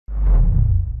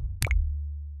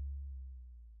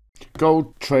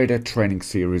Gold Trader Training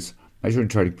Series, Measuring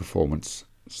Trading Performance,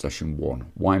 Session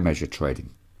 1. Why measure trading?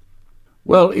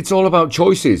 Well, it's all about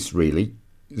choices, really.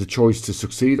 The choice to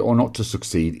succeed or not to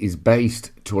succeed is based,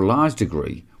 to a large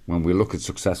degree, when we look at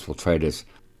successful traders,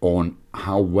 on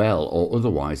how well or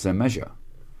otherwise they measure.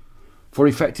 For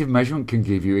effective measurement can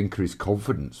give you increased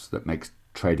confidence that makes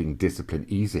trading discipline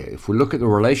easier. If we look at the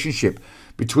relationship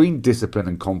between discipline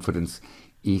and confidence,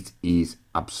 it is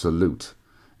absolute.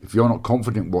 If you're not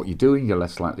confident in what you're doing, you're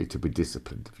less likely to be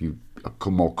disciplined. If you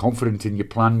become more confident in your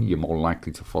plan, you're more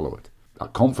likely to follow it.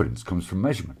 That confidence comes from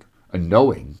measurement and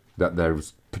knowing that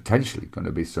there's potentially going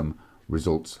to be some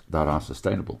results that are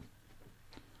sustainable.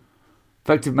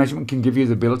 Effective measurement can give you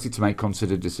the ability to make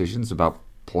considered decisions about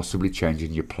possibly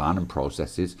changing your plan and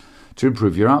processes to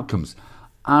improve your outcomes.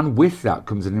 And with that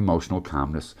comes an emotional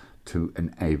calmness to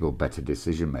enable better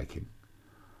decision making.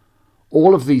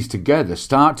 All of these together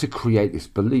start to create this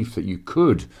belief that you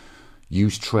could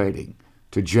use trading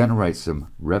to generate some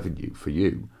revenue for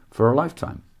you for a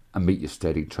lifetime and meet your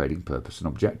stated trading purpose and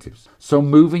objectives. So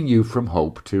moving you from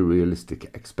hope to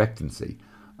realistic expectancy,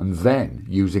 and then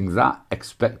using that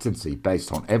expectancy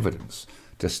based on evidence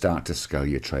to start to scale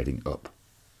your trading up.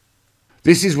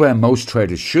 This is where most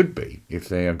traders should be if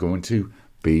they are going to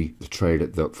be the trader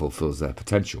that fulfills their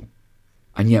potential.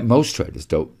 And yet most traders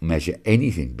don't measure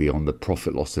anything beyond the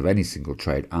profit loss of any single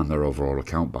trade and their overall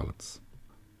account balance.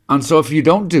 And so if you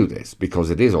don't do this, because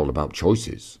it is all about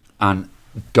choices, and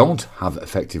don't have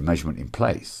effective measurement in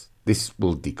place, this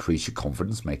will decrease your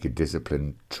confidence, make a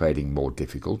disciplined trading more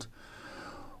difficult,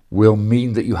 will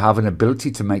mean that you have an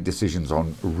ability to make decisions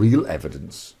on real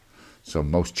evidence, so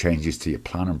most changes to your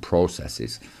plan and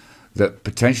processes that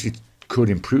potentially could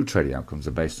improve trading outcomes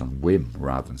are based on whim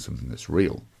rather than something that's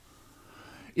real.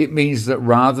 It means that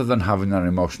rather than having that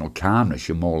emotional calmness,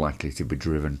 you're more likely to be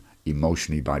driven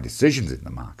emotionally by decisions in the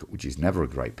market, which is never a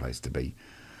great place to be.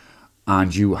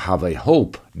 And you have a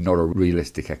hope, not a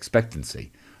realistic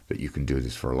expectancy, that you can do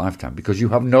this for a lifetime because you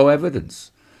have no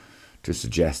evidence to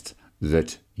suggest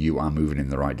that you are moving in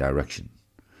the right direction.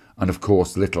 And of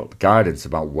course, little guidance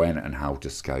about when and how to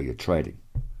scale your trading.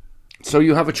 So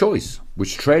you have a choice.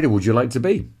 Which trader would you like to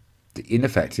be? The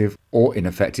ineffective or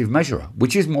ineffective measurer,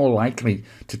 which is more likely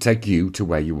to take you to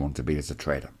where you want to be as a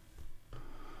trader.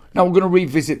 Now we're going to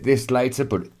revisit this later,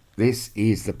 but this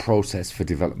is the process for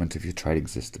development of your trading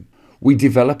system. We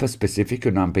develop a specific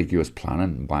and ambiguous plan,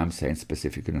 and why I'm saying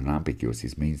specific and unambiguous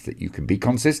is means that you can be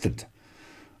consistent.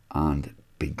 And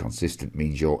being consistent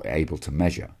means you're able to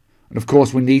measure. And of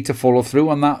course we need to follow through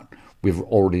on that. We've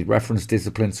already referenced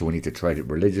discipline, so we need to trade it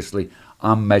religiously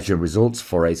and measure results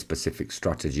for a specific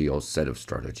strategy or set of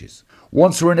strategies.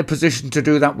 Once we're in a position to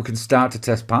do that, we can start to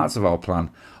test parts of our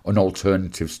plan and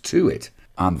alternatives to it,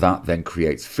 and that then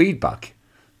creates feedback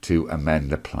to amend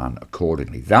the plan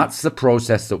accordingly. That's the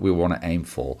process that we want to aim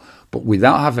for, but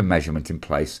without having measurement in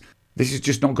place, this is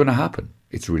just not going to happen.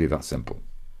 It's really that simple.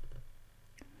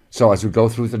 So as we go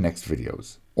through the next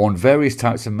videos on various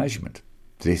types of measurement,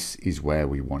 this is where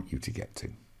we want you to get to.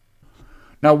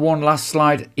 Now, one last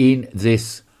slide in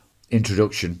this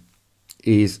introduction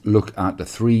is look at the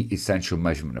 3 essential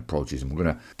measurement approaches, and we're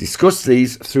going to discuss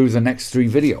these through the next 3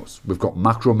 videos. We've got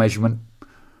macro measurement,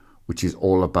 which is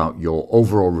all about your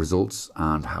overall results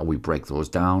and how we break those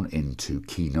down into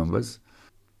key numbers.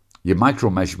 Your micro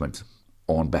measurement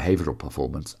on behavioral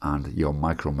performance and your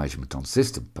micro measurement on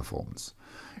system performance,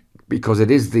 because it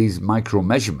is these micro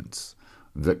measurements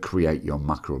that create your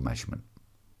macro measurement,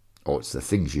 or it's the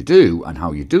things you do and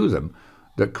how you do them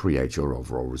that create your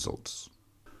overall results.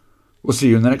 We'll see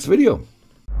you in the next video.